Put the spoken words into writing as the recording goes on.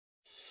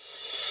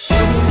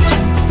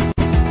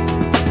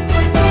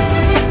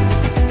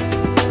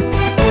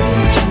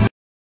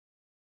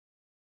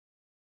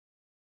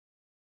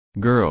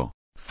Girl,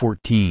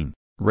 14,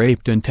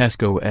 raped in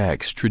Tesco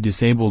Extra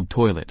disabled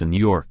toilet in New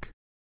York.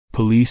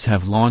 Police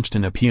have launched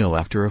an appeal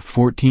after a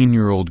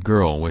 14-year-old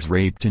girl was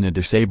raped in a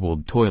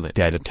disabled toilet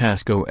at a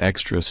Tesco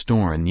Extra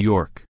store in New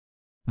York.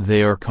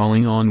 They are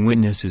calling on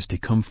witnesses to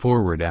come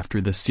forward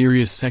after the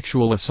serious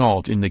sexual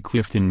assault in the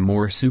Clifton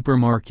Moore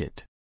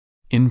supermarket.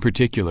 In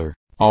particular,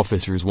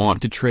 officers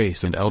want to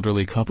trace an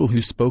elderly couple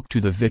who spoke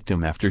to the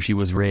victim after she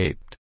was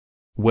raped.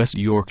 West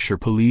Yorkshire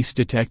police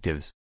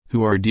detectives,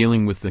 who are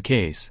dealing with the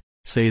case,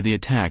 say the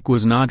attack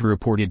was not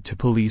reported to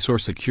police or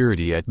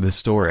security at the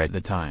store at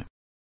the time.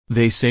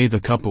 They say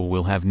the couple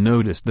will have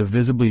noticed the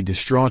visibly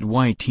distraught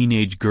white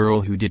teenage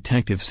girl who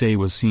detectives say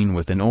was seen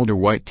with an older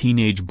white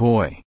teenage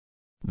boy.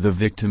 The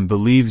victim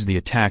believes the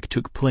attack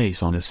took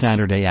place on a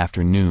Saturday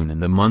afternoon in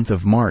the month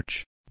of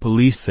March,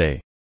 police say.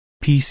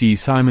 PC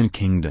Simon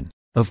Kingdon,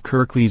 of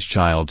Kirklees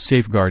Child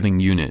Safeguarding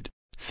Unit,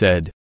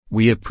 said,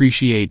 "We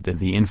appreciate that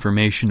the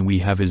information we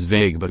have is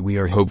vague, but we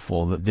are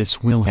hopeful that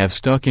this will have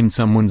stuck in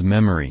someone's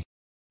memory.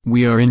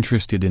 We are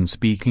interested in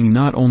speaking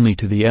not only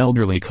to the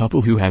elderly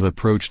couple who have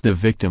approached the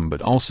victim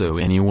but also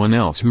anyone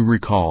else who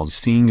recalls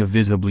seeing a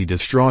visibly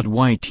distraught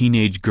white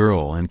teenage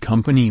girl in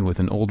company with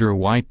an older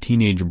white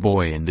teenage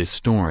boy in this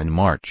store in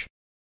March.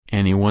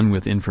 Anyone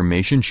with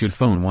information should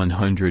phone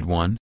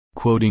 101,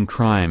 quoting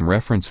crime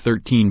reference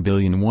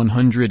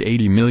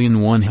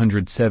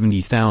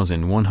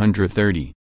 13,180,170,130.